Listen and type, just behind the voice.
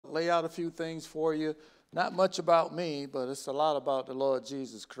lay out a few things for you. Not much about me, but it's a lot about the Lord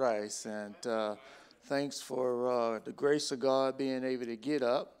Jesus Christ. And thanks for the grace of God being able to get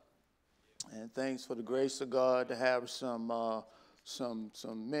up. And thanks for the grace of God to have some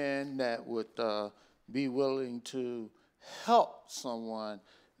men that would be willing to help someone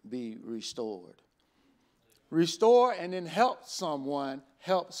be restored. Restore and then help someone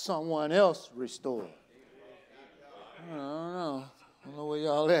else restore. I don't know where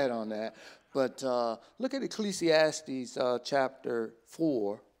y'all at on that. But look at Ecclesiastes chapter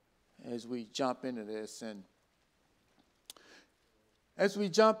 4 as we jump into this. And as we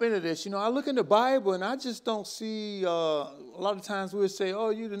jump into this, I look in the Bible and I just don't see, a lot of times we'll say, oh,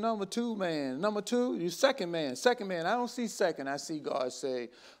 you're the number 2 man. Number 2, you're second man. Second man, I don't see second. I see God say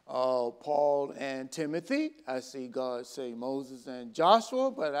Paul and Timothy. I see God say Moses and Joshua,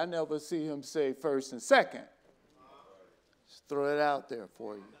 but I never see him say first and second. Just throw it out there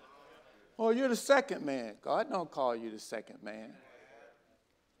for you. Oh, you're the second man. God don't call you the second man.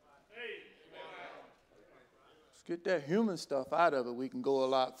 Let's get that human stuff out of it. We can go a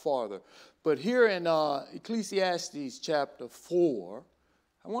lot farther. But here in Ecclesiastes chapter 4,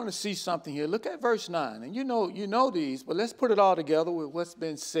 I want to see something here. Look at verse 9. And you know these, but let's put it all together with what's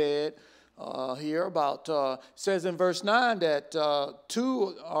been said here about, says in verse 9 that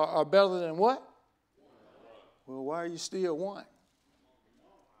 2 are better than what? Well, why are you still 1?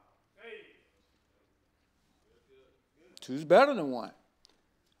 2's better than 1.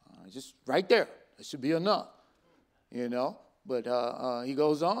 Just right there. That should be enough. But he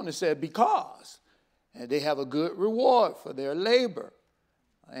goes on and said, because. And they have a good reward for their labor.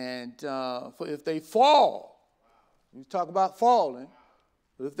 And for if they fall, you talk about falling,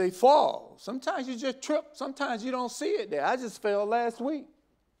 but if they fall, sometimes you just trip. Sometimes you don't see it there. I just fell last week.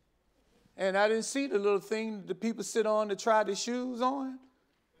 And I didn't see the little thing the people sit on to try their shoes on.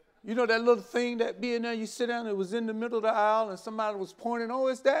 You know that little thing that being there, you sit down, it was in the middle of the aisle, and somebody was pointing, oh,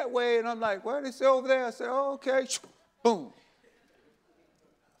 it's that way. And I'm like, where they say over there? I said, oh, okay. Boom.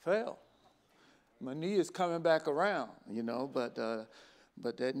 I fell. My knee is coming back around, but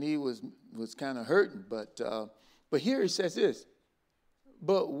that knee was kind of hurting. But here he says this.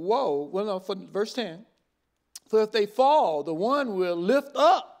 But woe, for verse 10, for if they fall, the one will lift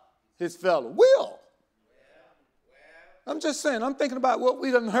up his fellow. Will. I'm just saying, I'm thinking about what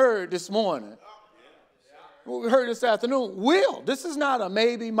we done heard this morning. What we heard this afternoon. Will. This is not a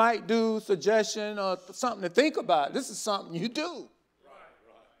maybe, might do, suggestion, or something to think about. This is something you do.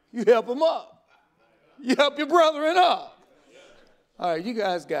 You help them up. You help your brethren up. All right, you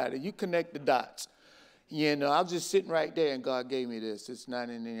guys got it. You connect the dots. I was just sitting right there and God gave me this. It's not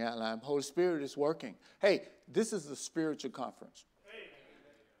in the outline. Holy Spirit is working. Hey, this is a spiritual conference.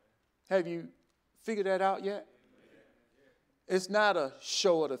 Have you figured that out yet? It's not a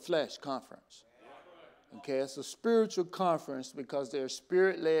show of the flesh conference. Okay, it's a spiritual conference because they're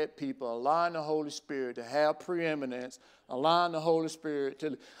spirit-led people, allowing the Holy Spirit to have preeminence, allowing the Holy Spirit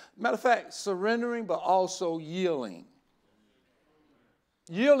to, matter of fact, surrendering but also yielding.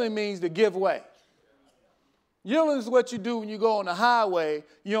 Yielding means to give way. Yielding is what you do when you go on the highway,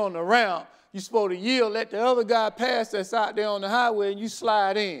 you're on the ramp, you're supposed to yield, let the other guy pass that's out there on the highway, and you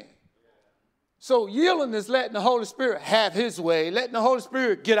slide in. So yielding is letting the Holy Spirit have his way, letting the Holy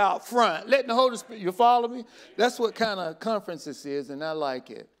Spirit get out front, letting the Holy Spirit, you follow me? That's what kind of conference this is, and I like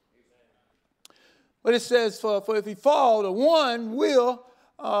it. But it says, for if he fall, the one will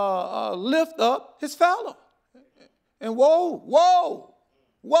lift up his fellow. And woe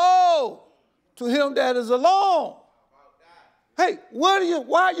to him that is alone. Hey, why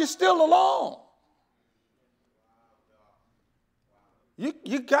are you still alone?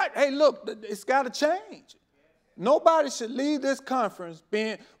 Hey, look, it's got to change. Nobody should leave this conference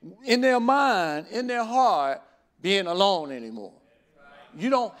being, in their mind, in their heart, being alone anymore.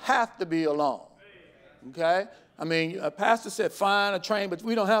 You don't have to be alone, okay? I mean, a pastor said, find a train, but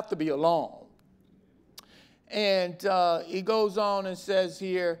we don't have to be alone. And he goes on and says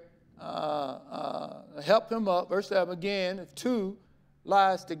here, help him up, verse 7 again, if 2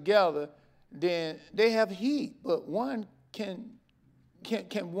 lies together, then they have heat, but one can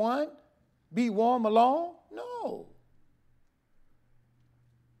one be warm alone? No.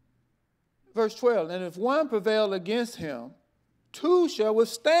 Verse 12, and if one prevail against him, 2 shall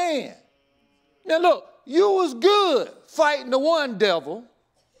withstand. Now look, you was good fighting the one devil,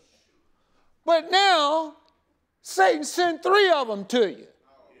 but now Satan sent 3 of them to you.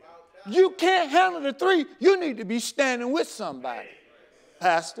 You can't handle the 3. You need to be standing with somebody.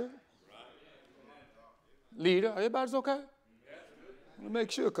 Pastor, leader, everybody's okay? Let me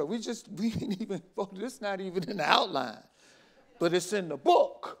make sure, because we ain't even, this not even in the outline, but it's in the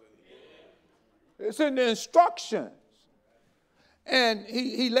book. It's in the instructions. And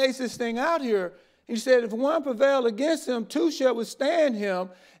he lays this thing out here. He said, if one prevail against him, two shall withstand him,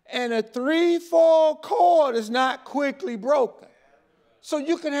 and a threefold cord is not quickly broken. So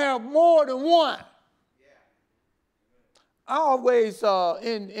you can have more than one. I always,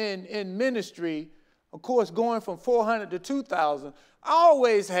 in ministry, of course, going from 400 to 2,000, I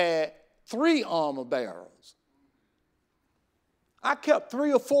always had 3 armor bearers. I kept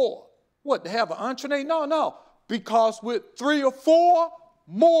 3 or 4. What, to have an entree? No. Because with 3 or 4,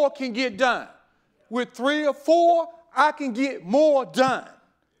 more can get done. With 3 or 4, I can get more done.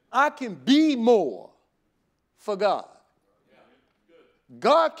 I can be more for God.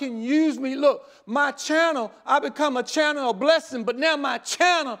 God can use me. Look, my channel, I become a channel of blessing, but now my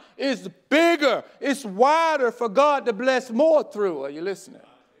channel is bigger. It's wider for God to bless more through. Are you listening?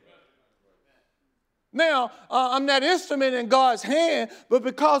 Now, I'm that instrument in God's hand, but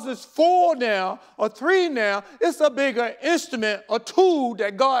because it's 4 now or 3 now, it's a bigger instrument or tool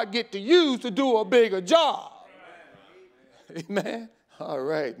that God get to use to do a bigger job. Amen. All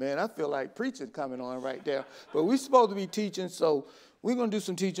right, man. I feel like preaching coming on right there. But we're supposed to be teaching, so we're going to do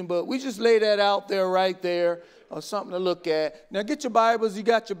some teaching, but we just lay that out there right there, something to look at. Now get your Bibles. You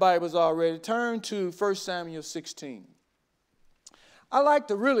got your Bibles already. Turn to 1 Samuel 16. I like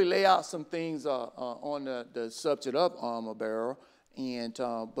to really lay out some things on the subject of armor bearer,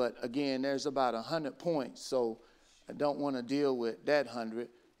 but again, there's about 100 points, so I don't want to deal with that 100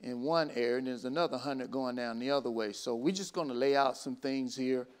 in one area, and there's another 100 going down the other way. So we're just going to lay out some things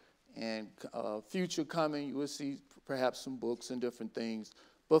here, and future coming, you will see perhaps some books and different things.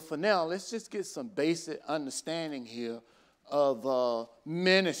 But for now, let's just get some basic understanding here of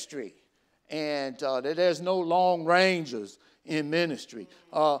ministry, and that there's no long rangers in ministry.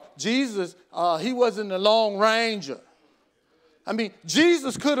 Jesus, he wasn't a long ranger. I mean,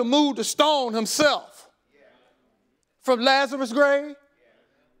 Jesus could have moved a stone himself from Lazarus' grave,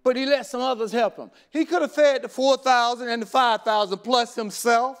 but he let some others help him. He could have fed the 4,000 and the 5,000 plus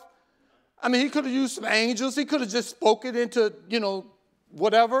himself. I mean, he could have used some angels. He could have just spoken into,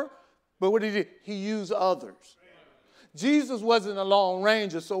 whatever. But what did he do? He used others. Jesus wasn't a lone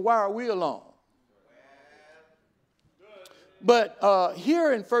ranger, so why are we alone? But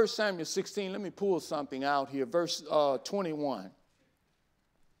here in 1 Samuel 16, let me pull something out here. Verse 21.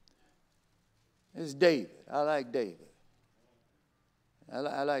 It's David. I like David.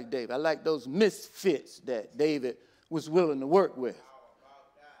 I like David. I like those misfits that David was willing to work with.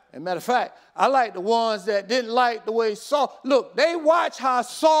 As a matter of fact, I like the ones that didn't like the way Saul. Look, they watched how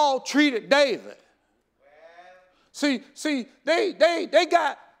Saul treated David. See, they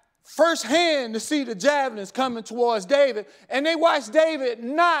got firsthand to see the javelins coming towards David, and they watched David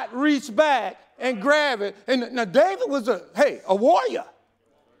not reach back and grab it. And now David was a warrior.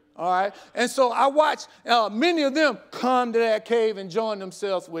 All right. And so I watched many of them come to that cave and join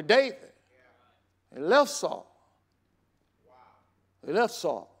themselves with David. They left Saul. They left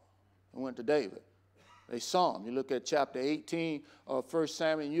Saul and went to David. They saw him. You look at chapter 18 of 1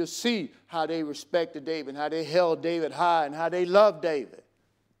 Samuel, and you'll see how they respected David, how they held David high, and how they loved David.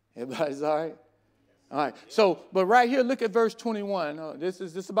 Everybody's all right? All right. So, but right here, look at verse 21. This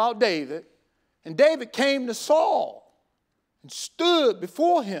is about David. And David came to Saul and stood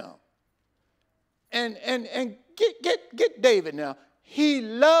before him. And get David now. He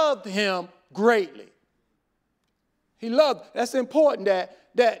loved him greatly. He loved. That's important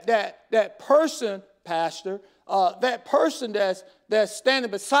that person, pastor, that person that's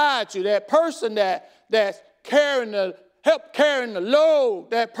standing beside you, that person that's carrying the load,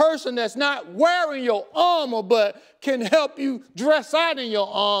 that person that's not wearing your armor but can help you dress out in your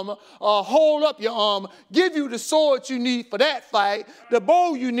armor, hold up your armor, give you the sword you need for that fight, the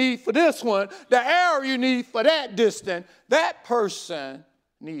bow you need for this one, the arrow you need for that distance. That person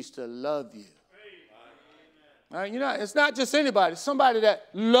needs to love you. It's not just anybody. It's somebody that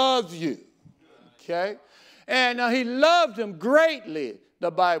loves you. Okay? And he loved him greatly,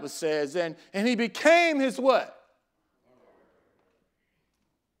 the Bible says. And he became his what?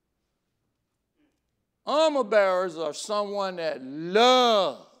 Armor bearers are someone that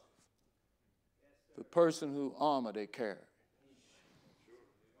love the person whose armor they carry.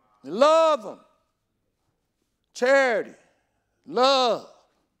 They love them. Charity. Love.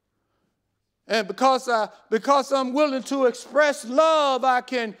 And because I'm willing to express love, I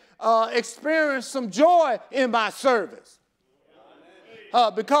can experience some joy in my service.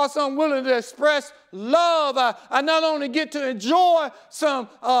 Because I'm willing to express love, I not only get to enjoy some,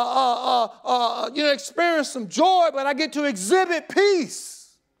 experience some joy, but I get to exhibit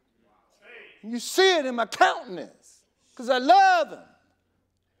peace. You see it in my countenance because I love him.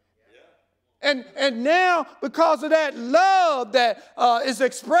 And now, because of that love that is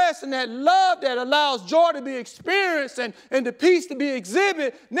expressed and that love that allows joy to be experienced and the peace to be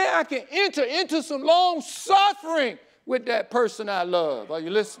exhibited, now I can enter into some long suffering with that person I love. Are you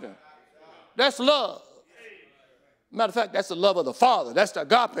listening? That's love. Matter of fact, that's the love of the Father. That's the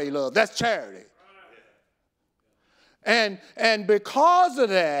agape love. That's charity. And because of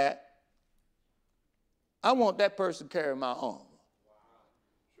that, I want that person to carry my armor.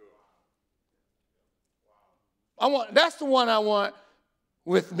 That's the one I want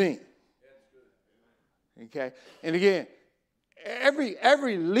with me. Okay? And again,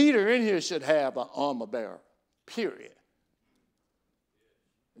 every leader in here should have an armor bearer, period.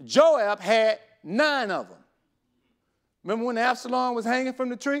 Joab had 9 of them. Remember when Absalom was hanging from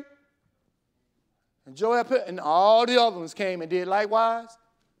the tree? And Joab and all the other ones came and did likewise.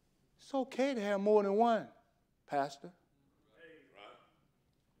 It's okay to have more than one, Pastor.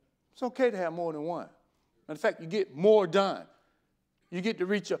 It's okay to have more than one. Matter of fact, you get more done. You get to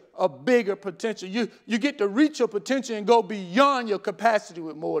reach a bigger potential. You get to reach your potential and go beyond your capacity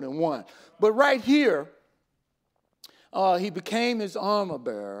with more than one. But right here, he became his armor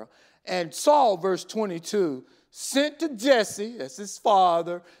bearer. And Saul, verse 22, sent to Jesse, that's his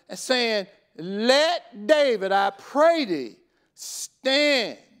father, and saying, let David, I pray thee,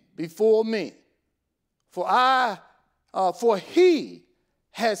 stand before me. For he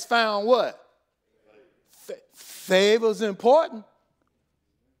has found what? Favor is important.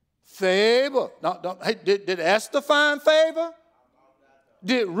 Favor. Hey, did Esther find favor?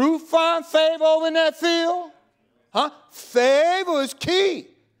 Did Ruth find favor over in that field? Huh? Favor is key.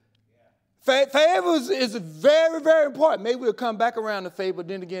 Favor is very, very important. Maybe we'll come back around to favor.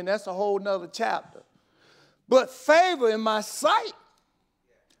 Then again, that's a whole nother chapter. But favor in my sight,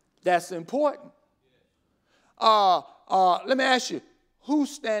 that's important. Let me ask you,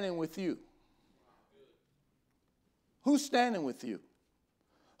 who's standing with you? Who's standing with you?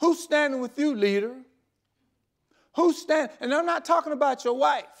 Who's standing with you, leader? Who's standing? And I'm not talking about your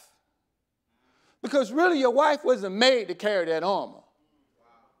wife. Because really your wife wasn't made to carry that armor.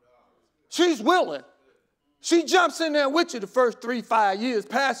 She's willing. She jumps in there with you the first 3-5 years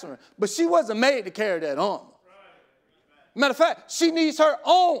pastoring, but she wasn't made to carry that armor. Matter of fact, she needs her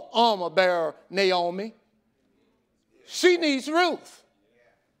own armor bearer, Naomi. She needs Ruth.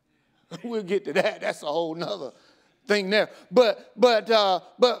 We'll get to that. That's a whole nother thing there. But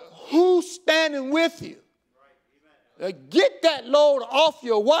who's standing with you? Get that load off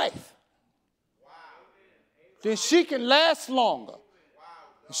your wife. Then she can last longer.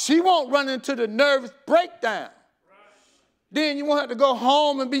 She won't run into the nervous breakdown. Then you won't have to go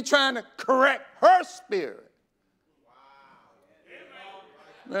home and be trying to correct her spirit.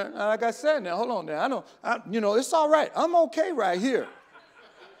 Man, like I said now, hold on there. It's all right. I'm okay right here.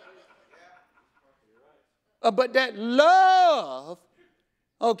 But that love,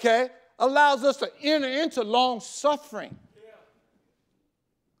 okay, allows us to enter into long suffering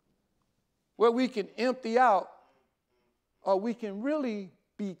where we can empty out or we can really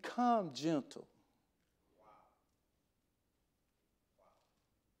become gentle.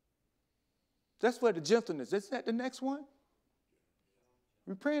 That's where the gentleness, isn't that the next one?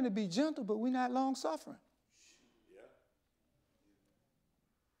 We're praying to be gentle, but we're not long suffering.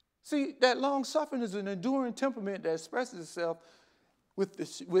 See, that long suffering is an enduring temperament that expresses itself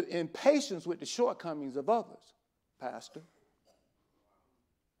with impatience with the shortcomings of others, Pastor.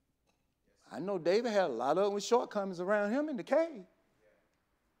 I know David had a lot of shortcomings around him in the cave.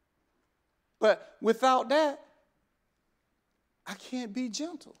 But without that, I can't be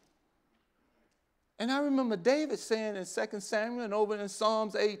gentle. And I remember David saying in 2 Samuel and over in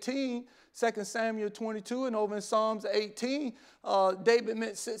Psalms 18, 2 Samuel 22 and over in Psalms 18,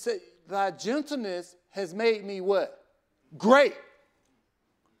 David said, thy gentleness has made me what? Great.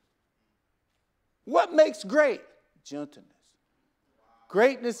 What makes great? Gentleness.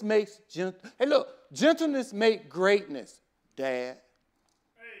 Greatness makes gentle. Hey, look, gentleness makes greatness. Dad.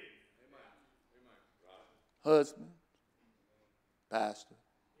 Husband. Pastor.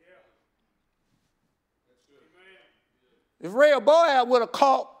 If Rehoboam would have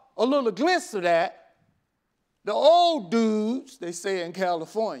caught a little glimpse of that, the old dudes, they say in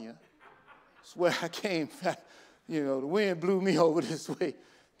California, that's where I came from, the wind blew me over this way.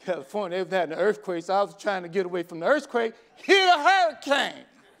 California, they was having an earthquake, so I was trying to get away from the earthquake, hit a hurricane.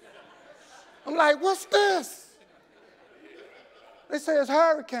 I'm like, what's this? They say it's a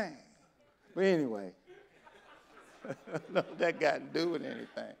hurricane. But anyway, I don't know what that got to do with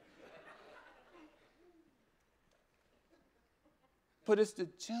anything. But it's the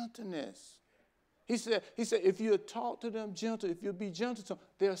gentleness. He said, if you talk to them gentle, if you be gentle to them,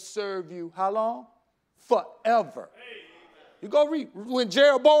 they'll serve you how long? Forever. You go read. When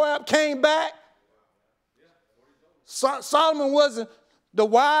Jeroboam came back, Solomon wasn't the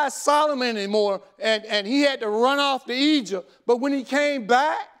wise Solomon anymore, and he had to run off to Egypt. But when he came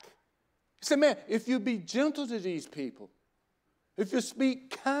back, he said, man, if you be gentle to these people, if you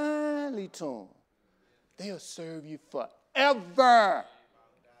speak kindly to them, they'll serve you forever.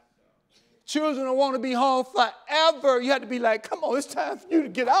 Children don't want to be home forever. You have to be like, come on, it's time for you to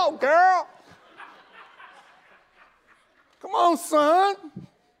get out, girl. Come on, son.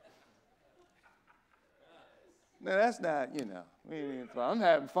 Now, that's not, I'm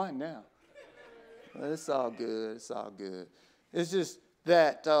having fun now. But it's all good. It's all good. It's just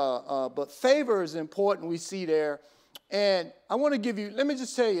that, but favor is important, we see there. And I want to give you, let me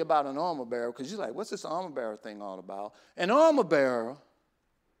just tell you about an armor bearer, because you're like, what's this armor bearer thing all about? An armor bearer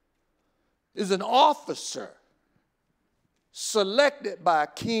is an officer selected by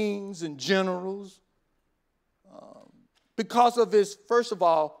kings and generals because of his, first of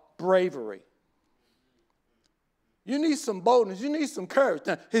all, bravery. You need some boldness. You need some courage.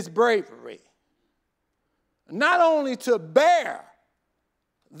 Now, his bravery. Not only to bear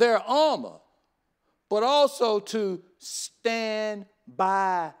their armor, but also to stand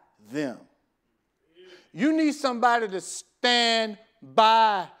by them. You need somebody to stand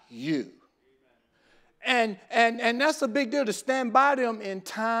by you. And that's a big deal, to stand by them in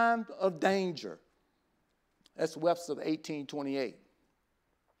time of danger. That's Webster of 1828.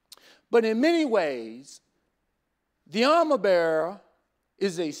 But in many ways, the armor bearer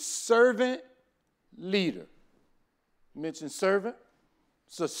is a servant leader. You mentioned servant?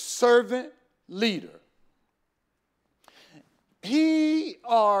 It's a servant leader. He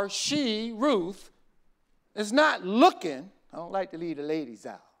or she, Ruth, is not looking, I don't like to leave the ladies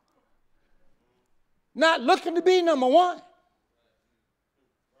out, not looking to be number one.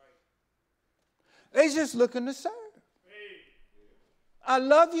 They just looking to serve. I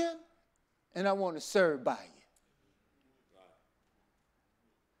love you, and I want to serve by you.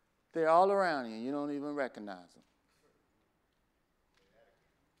 They're all around you. You don't even recognize them.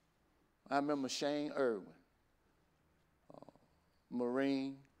 I remember Shane Irwin,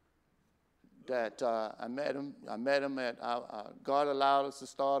 Marine, that I met him at, God allowed us to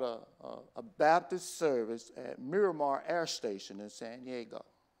start a Baptist service at Miramar Air Station in San Diego.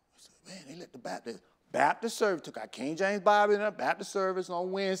 I said, man, they let the Baptist service, took our King James Bible in a Baptist service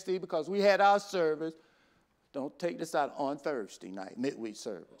on Wednesday because we had our service. Don't take this out on Thursday night, midweek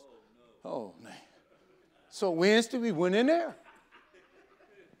service. Oh, man. So Wednesday we went in there.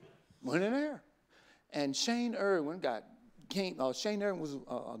 And Shane Irwin Shane Irwin was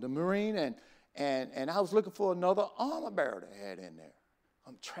the Marine, and I was looking for another armor bearer to add in there.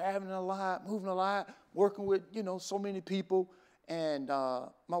 I'm traveling a lot, moving a lot, working with, so many people. And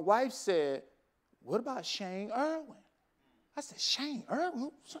my wife said, what about Shane Irwin? I said, Shane Irwin?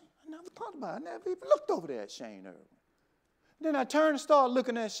 I never thought about it. I never even looked over there at Shane Irwin. Then I turned and started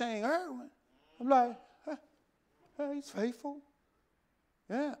looking at Shane Irwin. I'm like, hey, he's faithful.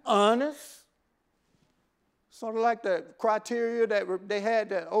 Yeah, honest. Sort of like the criteria that they had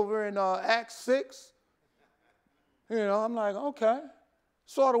that over in Acts 6. I'm like, okay.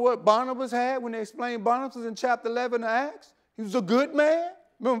 Sort of what Barnabas had when they explained Barnabas in chapter 11 of Acts. He was a good man.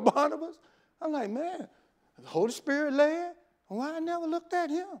 Remember Barnabas? I'm like, man, the Holy Spirit led. Why I never looked at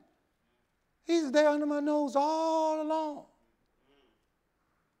him? He's there under my nose all along.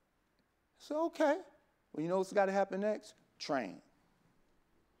 So, okay. Well, you know what's got to happen next? Train.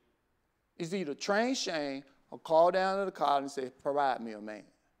 It's either train Shane or call down to the college and say, provide me a man.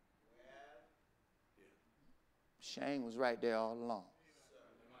 Shane was right there all along.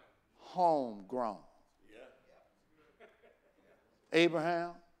 Homegrown.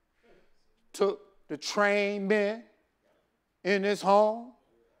 Abraham took the trained men in his home.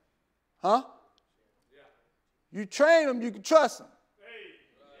 Huh? You train them, you can trust them.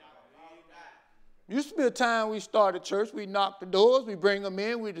 Used to be a time we started church, we knock the doors, we bring them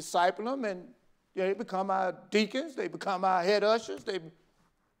in, we disciple them, and they become our deacons, they become our head ushers.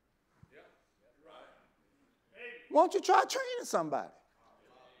 Why don't you try training somebody?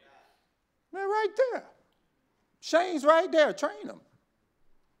 They're right there. Shane's right there, train them.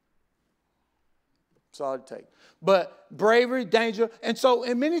 That's all it takes. But bravery, danger, and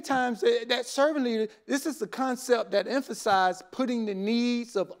many times that servant leader, this is the concept that emphasizes putting the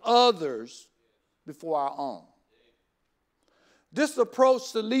needs of others before our own. This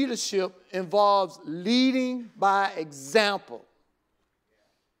approach to leadership involves leading by example.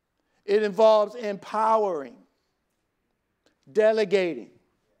 It involves empowering, delegating,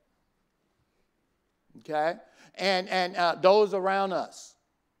 okay, and those around us.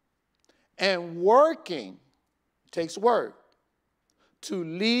 And working, takes work, to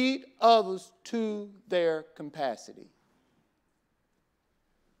lead others to their capacity.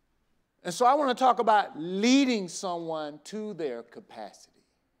 And so I want to talk about leading someone to their capacity.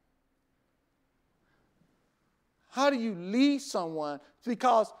 How do you lead someone?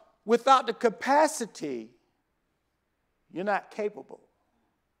 Because without the capacity, you're not capable.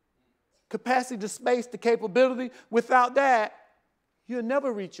 Capacity, the space, the capability, without that, you'll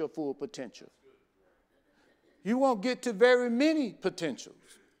never reach your full potential. You won't get to very many potentials.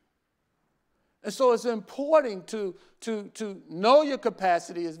 And so it's important to know your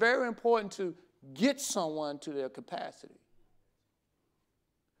capacity. It's very important to get someone to their capacity.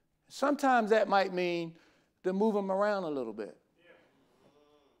 Sometimes that might mean to move them around a little bit.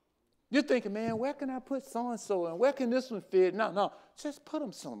 You're thinking, man, where can I put so-and-so and where can this one fit? No, just put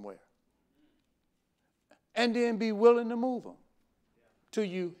them somewhere. And then be willing to move them till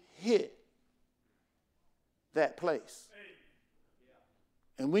you hit that place.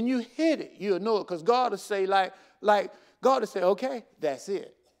 And when you hit it, you'll know it, because God will say, like God will say, okay, that's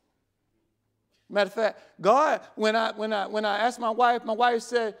it. Matter of fact, God, when I asked my wife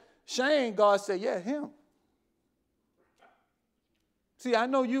said, Shane, God said, yeah, him. See, I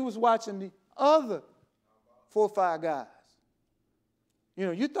know you was watching the other 4 or 5 guys. You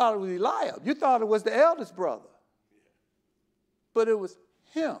know, you thought it was Eliab. You thought it was the eldest brother. But it was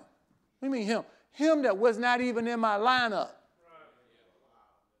him. What do you mean him? Him that was not even in my lineup.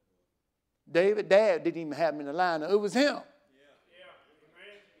 David, Dad didn't even have him in the lineup. It was him.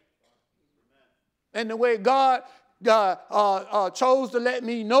 And the way God chose to let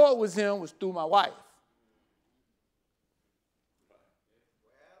me know it was him was through my wife.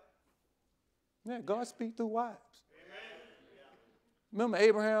 Yeah, God speaks through wives. Remember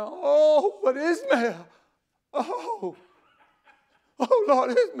Abraham? Oh, but Ishmael. Oh,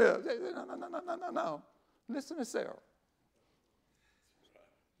 Lord, Ishmael. No. Listen to Sarah.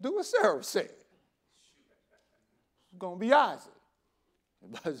 Do what Sarah said. It's going to be Isaac.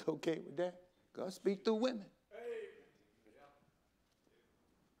 Everybody's okay with that? God speak through women.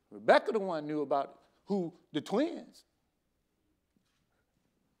 Rebecca the one knew about who the twins.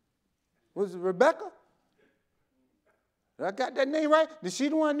 Was it Rebecca? Did I got that name right? Did she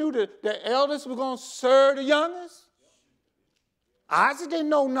the one who knew that the eldest was going to serve the youngest? Isaac didn't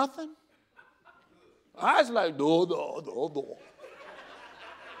know nothing. Isaac like, do.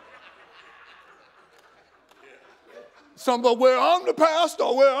 Somebody, where I'm the pastor,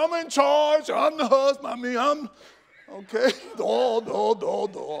 where I'm in charge, I'm the husband, I'm okay.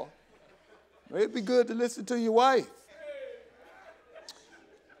 Do. It'd be good to listen to your wife.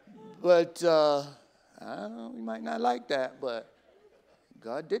 But I don't know, you might not like that, but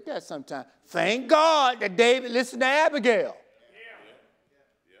God did that sometime. Thank God that David listened to Abigail.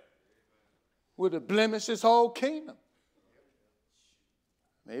 Would have blemished his whole kingdom.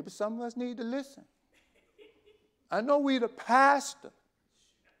 Maybe some of us need to listen. I know we the pastor.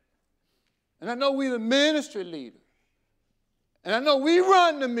 And I know we the ministry leader. And I know we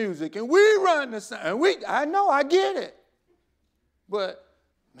run the music and we run the sound. And I know, I get it. But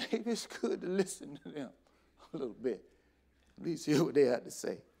maybe it's good to listen to them a little bit. At least hear what they have to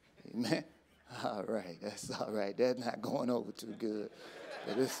say. Amen. All right, that's all right. That's not going over too good.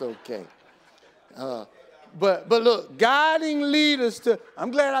 But it's okay. But look, guiding leaders to,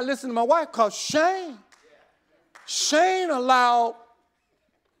 I'm glad I listened to my wife, because Shane allowed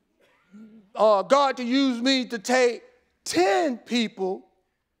God to use me to take 10 people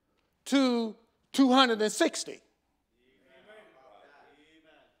to 260.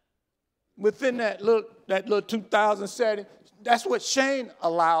 Within that little 2,000 setting, that's what Shane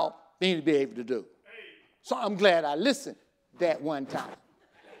allowed me to be able to do. So I'm glad I listened that one time.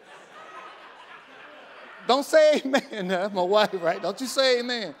 Don't say amen. That's my wife, right? Don't you say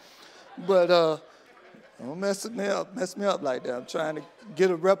amen. But don't mess me up like that. I'm trying to get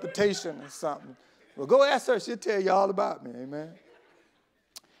a reputation or something. Well, go ask her. She'll tell you all about me. Amen.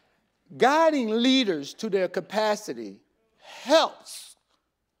 Guiding leaders to their capacity helps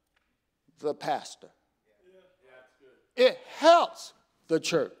the pastor. It helps the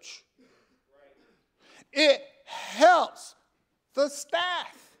church. It helps the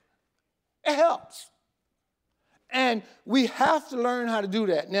staff. It helps. And we have to learn how to do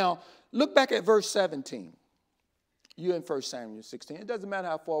that. Now, look back at verse 17. You're in 1 Samuel 16. It doesn't matter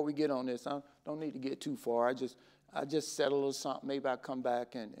how far we get on this. I don't need to get too far. I just settle a little something. Maybe I'll come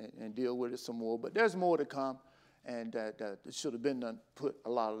back and deal with it some more. But there's more to come. And it should have been done, put a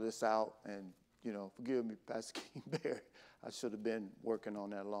lot of this out. And, forgive me, Pastor King Barry. I should have been working on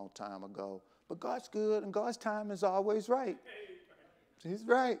that a long time ago. But God's good, and God's time is always right. He's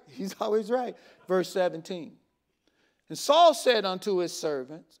right. He's always right. Verse 17. And Saul said unto his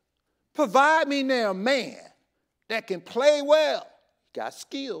servants, provide me now a man that can play well, got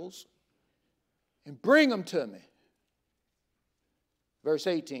skills, and bring him to me. Verse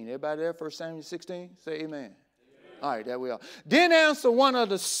 18. Everybody there? 1 Samuel 16? Say amen. Amen. All right, there we are. Then answered one of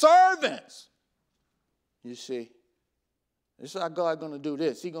the servants. You see, this is how God going to do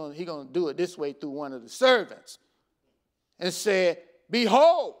this. He's going to do it this way through one of the servants. And said,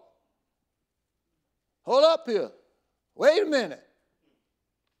 behold, hold up here. Wait a minute.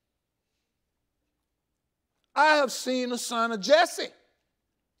 I have seen the son of Jesse,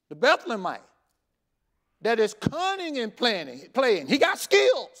 the Bethlehemite, that is cunning in playing. He got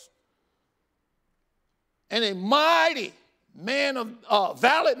skills. And a mighty man of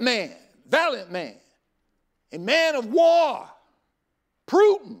valiant man, a man of war,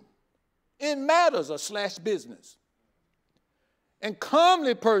 prudent in matters of / business. And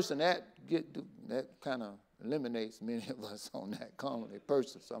comely person, that kind of eliminates many of us on that comely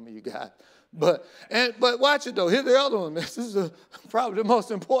person, some of you guys. But watch it though. Here's the other one. This is probably the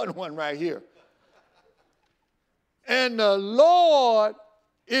most important one right here. And the Lord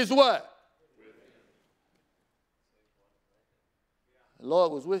is what? The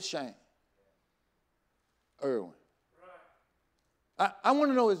Lord was with Chaney. Irwin. I want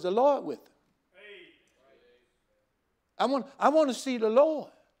to know, is the Lord with him? I want to see the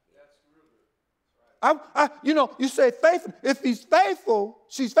Lord. You say faithful. If he's faithful,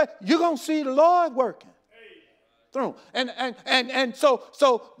 she's faithful. You're going to see the Lord working through. And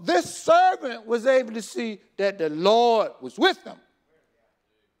so this servant was able to see that the Lord was with them.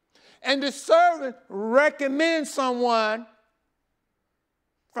 And the servant recommends someone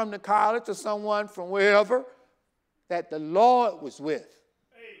from the college or someone from wherever that the Lord was with.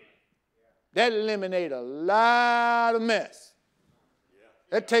 That eliminates a lot of mess.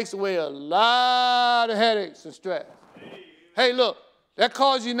 That takes away a lot of headaches and stress. Hey, look, that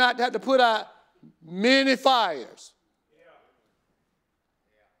causes you not to have to put out many fires.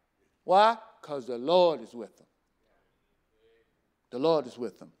 Why? Because the Lord is with them. The Lord is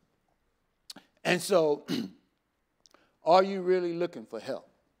with them. And so, are you really looking for help?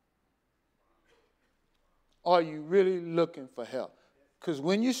 Are you really looking for help? Because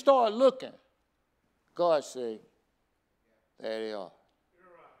when you start looking, God say, there they are.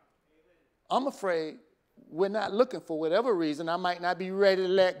 I'm afraid we're not looking for whatever reason. I might not be ready to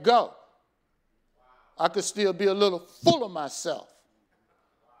let go. I could still be a little full of myself.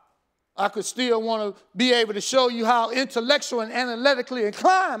 I could still want to be able to show you how intellectual and analytically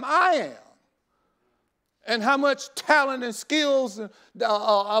inclined I am. And how much talent and skills and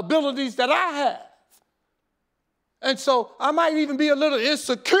abilities that I have. And so I might even be a little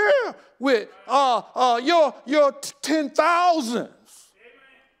insecure with your 10,000s.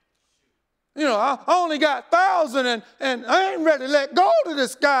 You know, I only got 1,000 and I ain't ready to let go to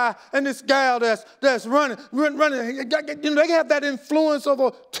this guy and this gal that's running. You know, they have that influence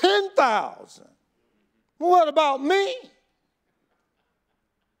over 10,000. What about me?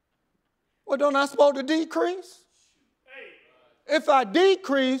 Well, don't I supposed to decrease? If I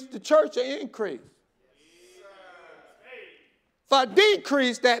decrease, the church will increase. If I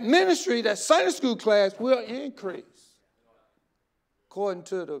decrease, that ministry, that Sunday school class will increase according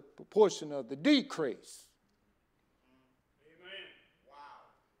to the proportion of the decrease. Amen. Wow.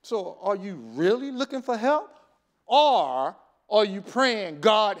 So are you really looking for help? Or are you praying,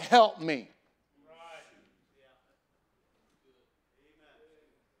 God, help me? Right.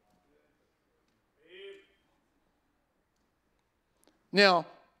 Yeah.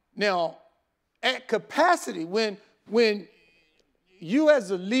 Now, at capacity, when you as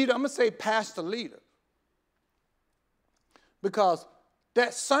a leader, I'm going to say pastor leader, because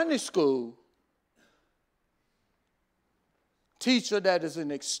that Sunday school teacher that is an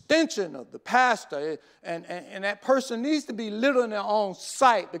extension of the pastor, and that person needs to be little in their own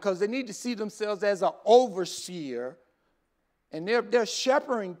sight because they need to see themselves as an overseer, and they're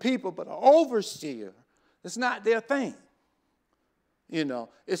shepherding people, but an overseer, it's not their thing. You know,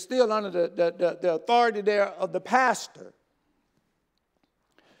 it's still under the authority there of the pastor.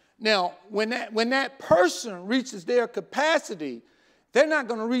 Now, when that person reaches their capacity, they're not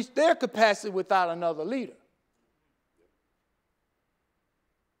going to reach their capacity without another leader.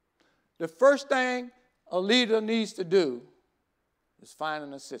 The first thing a leader needs to do is find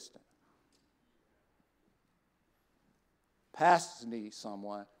an assistant. Pastors need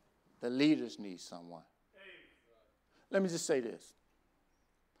someone. The leaders need someone. Let me just say this.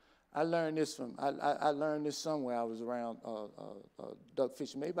 I learned this from, I learned this somewhere. I was around Doug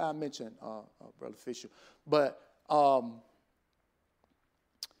Fisher. Maybe I mentioned Brother Fisher. But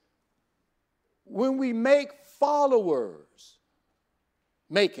when we make followers,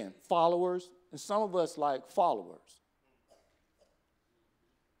 making followers, and some of us like followers.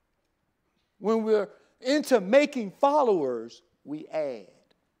 When we're into making followers, we add.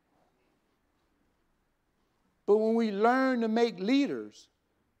 But when we learn to make leaders,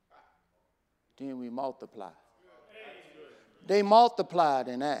 then we multiply. They multiplied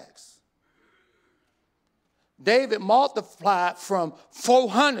in Acts. David multiplied from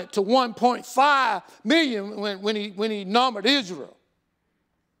 400 to 1.5 million when he numbered Israel.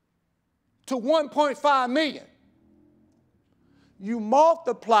 To 1.5 million. You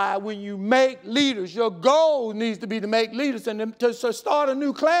multiply when you make leaders. Your goal needs to be to make leaders. And to start a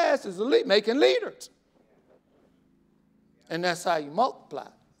new class is making leaders. And that's how you multiply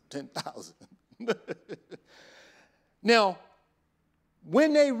 10,000. Now,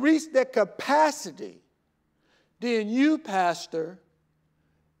 when they reach their capacity, then you, pastor,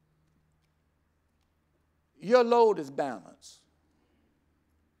 your load is balanced.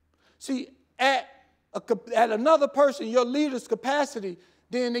 See, at another person, your leader's capacity,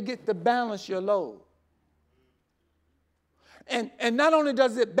 then they get to balance your load. And not only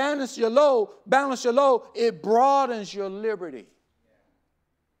does it balance your load, it broadens your liberty.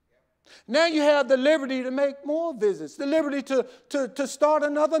 Now you have the liberty to make more visits, the liberty to start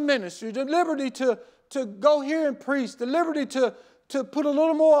another ministry, the liberty to go here and preach, the liberty to put a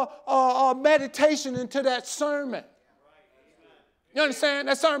little more meditation into that sermon. You understand?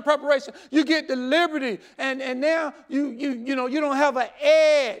 That sermon preparation. You get the liberty, and now you don't have an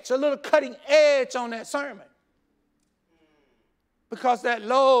edge, a little cutting edge on that sermon. Because that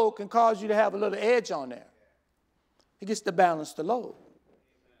load can cause you to have a little edge on there. It gets to balance the load.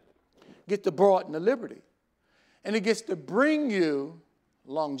 Get to broaden the liberty. And it gets to bring you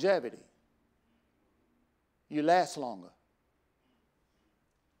longevity. You last longer.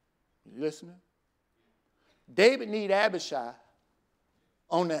 You listening? David needed Abishai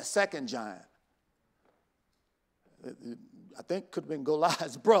on that second giant. I think could have been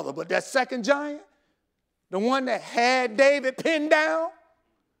Goliath's brother, but that second giant, the one that had David pinned down,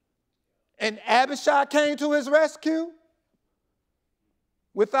 and Abishai came to his rescue.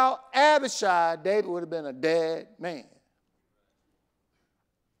 Without Abishai, David would have been a dead man.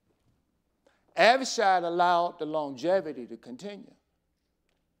 Abishai allowed the longevity to continue.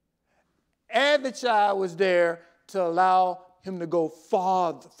 Abishai was there to allow him to go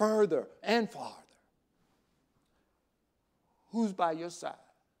further and farther. Who's by your side?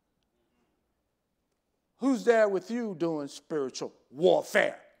 Who's there with you doing spiritual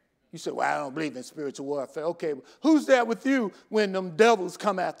warfare? You say, well, I don't believe in spiritual warfare. Okay, but who's there with you when them devils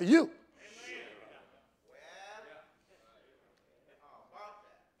come after you?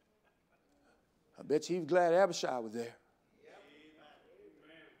 I bet you he was glad Abishai was there.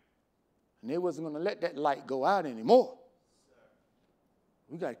 And they wasn't going to let that light go out anymore.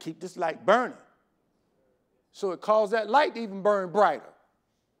 We got to keep this light burning. So it caused that light to even burn brighter.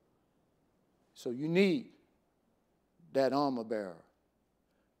 So you need that armor bearer.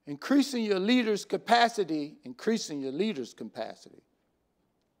 Increasing your leader's capacity.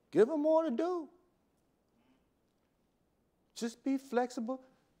 Give them more to do. Just be flexible.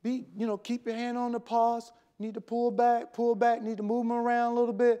 Keep your hand on the pause. Need to pull back, need to move them around a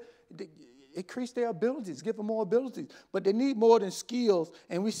little bit. Increase their abilities, give them more abilities. But they need more than skills.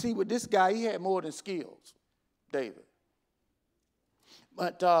 And we see with this guy, he had more than skills, David.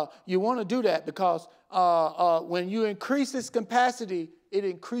 But you want to do that because when you increase this capacity, it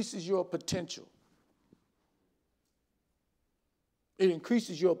increases your potential. It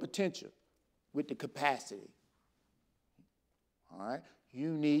increases your potential with the capacity. All right?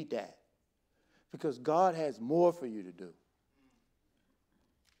 You need that because God has more for you to do.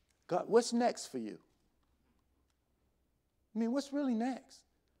 God, what's next for you? I mean, what's really next?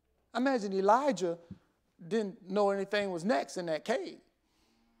 I imagine Elijah didn't know anything was next in that cave.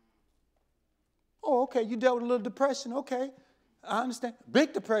 Oh, okay, you dealt with a little depression. Okay, I understand.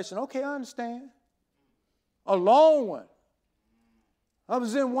 Big depression. Okay, I understand. A long one. I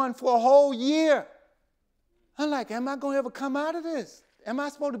was in one for a whole year. I'm like, am I going to ever come out of this? Am I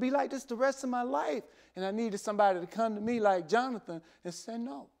supposed to be like this the rest of my life? And I needed somebody to come to me like Jonathan and say,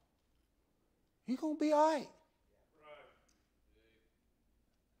 no, you're going to be all right.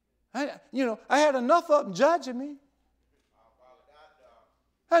 I had enough of them judging me.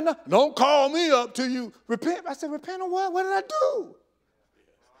 Don't call me up till you repent. I said, repent of what? What did I do?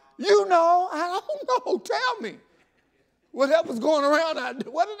 You know, I don't know. Tell me. Whatever's going around,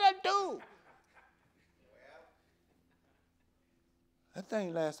 what did I do?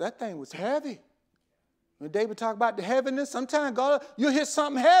 That thing was heavy. When David talked about the heaviness, sometimes God, you'll hit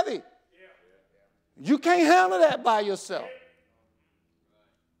something heavy. You can't handle that by yourself.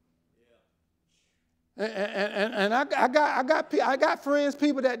 And I got friends,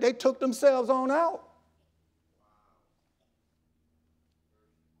 people that they took themselves on out.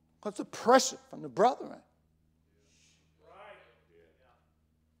 Because of pressure from the brethren.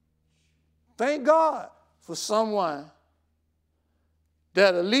 Thank God for someone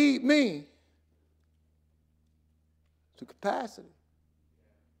that'll lead me to capacity.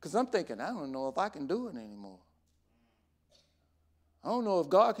 Because I'm thinking, I don't know if I can do it anymore. I don't know if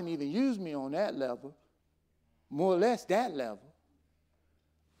God can even use me on that level, more or less that level.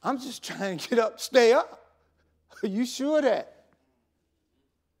 I'm just trying to get up, stay up. Are you sure of that?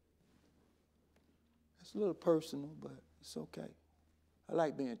 It's a little personal, but it's okay. I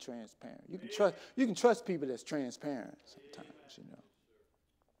like being transparent. You can trust people that's transparent sometimes, you know.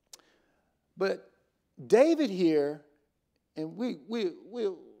 But David here, and we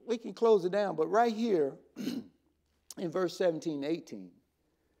can close it down, but right here in verse 17, 18,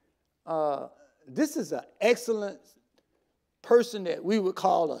 this is an excellent person that we would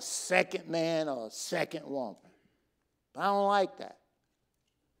call a second man or a second woman. I don't like that.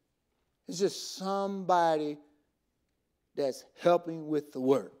 It's just somebody that's helping with the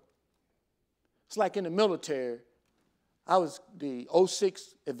work. It's like in the military, I was the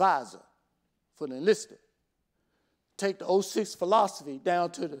 06 advisor for the enlisted. Take the 06 philosophy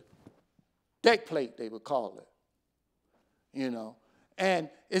down to the deck plate, they would call it. You know, and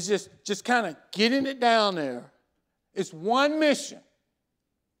it's just kind of getting it down there. It's one mission.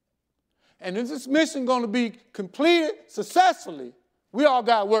 And if this mission going to be completed successfully, we all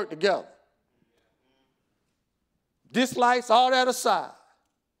got to work together. Dislikes, all that aside.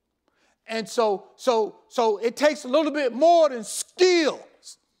 And so it takes a little bit more than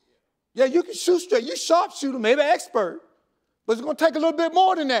skills. Yeah, you can shoot straight. You sharpshooter, maybe expert, but it's going to take a little bit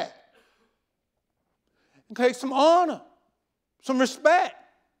more than that. It takes some honor, some respect.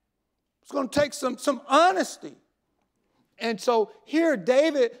 It's going to take some honesty. And so here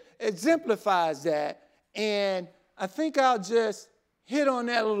David exemplifies that, and I think I'll just hit on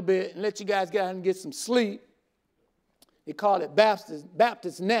that a little bit and let you guys get out and get some sleep. They call it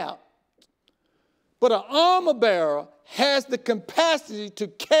Baptist nap. But an armor bearer has the capacity to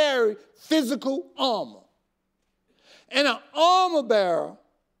carry physical armor. And an armor bearer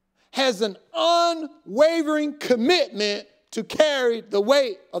has an unwavering commitment to carry the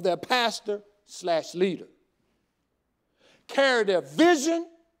weight of their pastor/leader. Carry their vision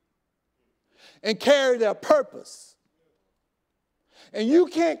and carry their purpose. And you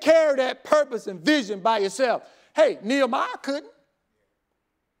can't carry that purpose and vision by yourself. Hey, Nehemiah couldn't.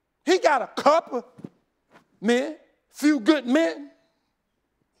 He got a couple men, few good men,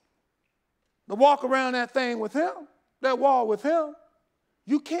 to walk around that thing with him, that wall with him.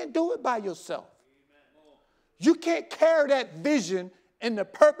 You can't do it by yourself. You can't carry that vision and the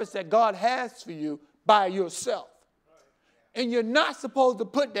purpose that God has for you by yourself. And you're not supposed to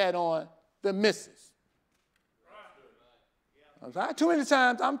put that on the missus. Too many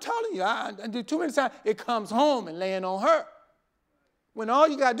times, I'm telling you, I do too many times, it comes home and laying on her. When all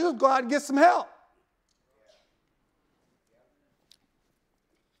you got to do is go out and get some help.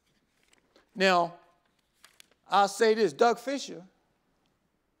 Now, I'll say this, Doug Fisher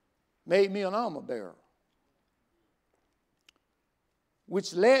made me an armor bearer,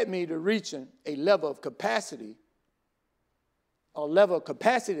 which led me to reaching a level of capacity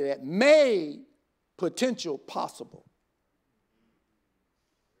that made potential possible.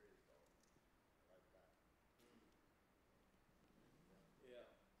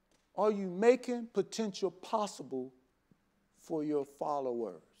 Are you making potential possible for your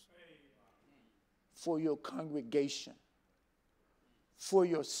followers, for your congregation, for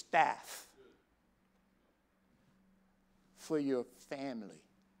your staff, for your family,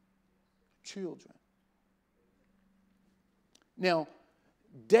 children? Now,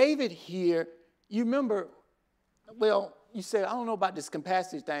 David here, you remember, well, you said, I don't know about this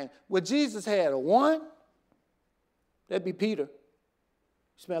capacity thing. Well, Jesus had a 1, that'd be Peter.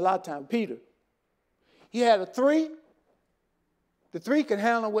 Spent a lot of time with Peter. He had a 3. The 3 could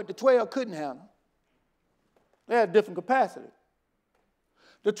handle what the 12 couldn't handle. They had a different capacity.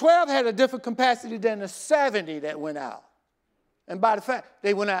 The 12 had a different capacity than the 70 that went out. And by the fact,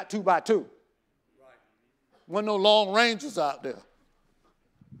 they went out 2 by 2. Wasn't no long rangers out there.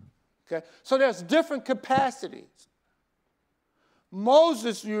 Okay? So there's different capacities.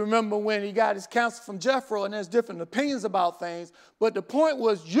 Moses, you remember when he got his counsel from Jethro, and there's different opinions about things, but the point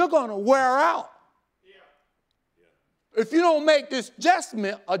was you're going to wear out. If you don't make this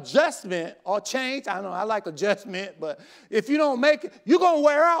adjustment or change, I know I like adjustment, but if you don't make it, you're going to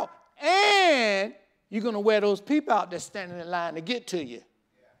wear out. And you're going to wear those people out that's standing in line to get to you.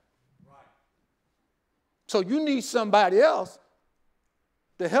 Yeah. Right. So you need somebody else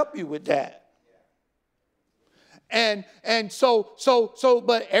to help you with that. Yeah.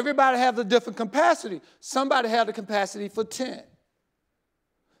 But everybody has a different capacity. Somebody had the capacity for 10.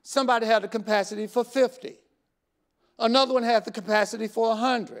 Somebody had the capacity for 50. Another one has the capacity for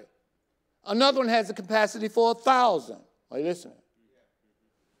 100. Another one has the capacity for 1,000. Are you listening?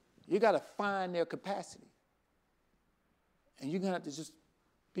 You got to find their capacity. And you're going to have to just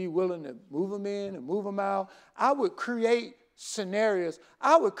be willing to move them in and move them out. I would create scenarios.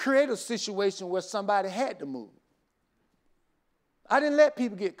 I would create a situation where somebody had to move. I didn't let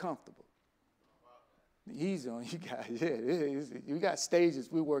people get comfortable. Easy on you guys. Yeah, you got stages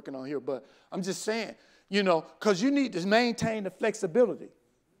we're working on here. But I'm just saying, because you need to maintain the flexibility.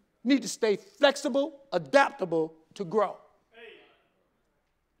 You need to stay flexible, adaptable to grow.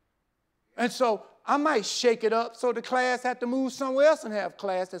 And so I might shake it up so the class had to move somewhere else and have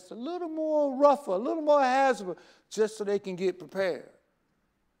class that's a little more rougher, a little more hazardous, just so they can get prepared.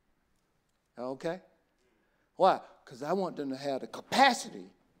 Okay? Why? Because I want them to have the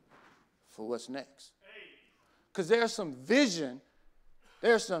capacity for what's next. Because there's some vision,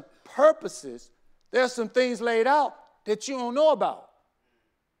 there's some purposes, there's some things laid out that you don't know about.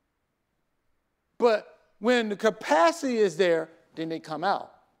 But when the capacity is there, then they come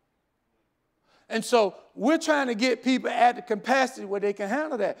out. And so we're trying to get people at the capacity where they can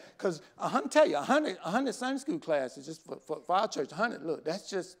handle that. Because I'm tell you, 100 Sunday school classes just for our church, 100, look, that's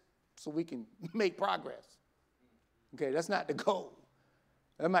just so we can make progress. Okay, that's not the goal.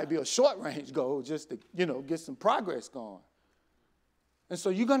 That might be a short-range goal just to, get some progress going. And so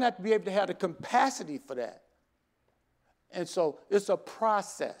you're going to have to be able to have the capacity for that. And so it's a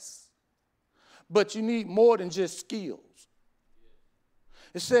process. But you need more than just skills.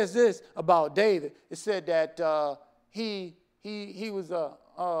 It says this about David. It said that he was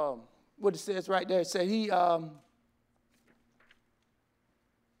what it says right there. It said the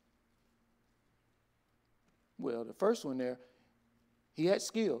first one there, he had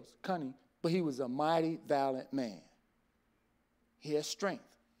skills, cunning, but he was a mighty, valiant man. He had strength,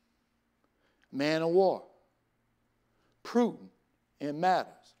 man of war, prudent in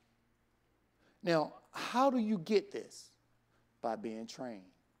matters. Now, how do you get this? By being trained.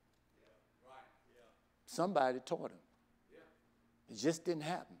 Yeah, right, yeah. Somebody taught him. Yeah. It just didn't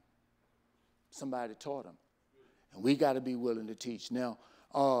happen. Somebody taught him. And we got to be willing to teach. Now,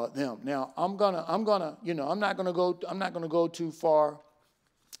 Now, I'm not gonna go too far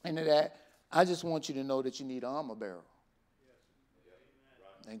into that. I just want you to know that you need an armor bearer.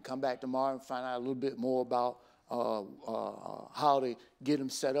 And come back tomorrow and find out a little bit more about how to get them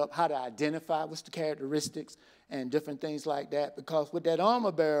set up, how to identify what's the characteristics and different things like that. Because with that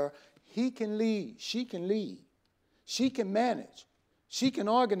armor bearer, he can lead, she can lead, she can manage, she can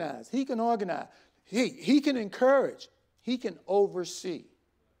organize, he can organize, he can encourage, he can oversee.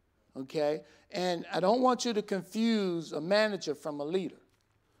 Okay? And I don't want you to confuse a manager from a leader.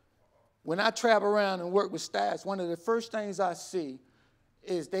 When I travel around and work with staffs, one of the first things I see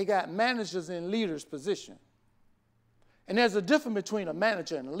is they got managers in leaders' position. And there's a difference between a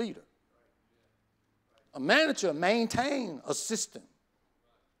manager and a leader. A manager maintains a system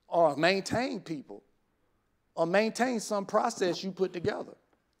or maintain people or maintain some process you put together.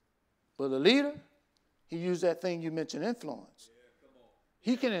 But a leader, he used that thing you mentioned, influence.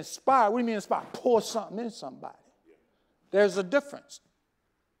 He can inspire. What do you mean inspire? Pour something in somebody. There's a difference.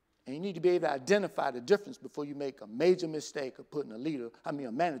 And you need to be able to identify the difference before you make a major mistake of putting a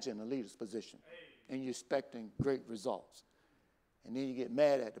manager in a leader's position. And you're expecting great results. And then you get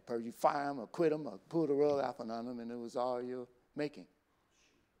mad at the person. You fire them or quit them or pull the rug out from under them, and it was all you're making.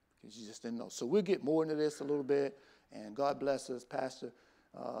 Because you just didn't know. So we'll get more into this a little bit. And God bless us. Pastor,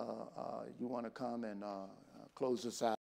 you want to come and close us out?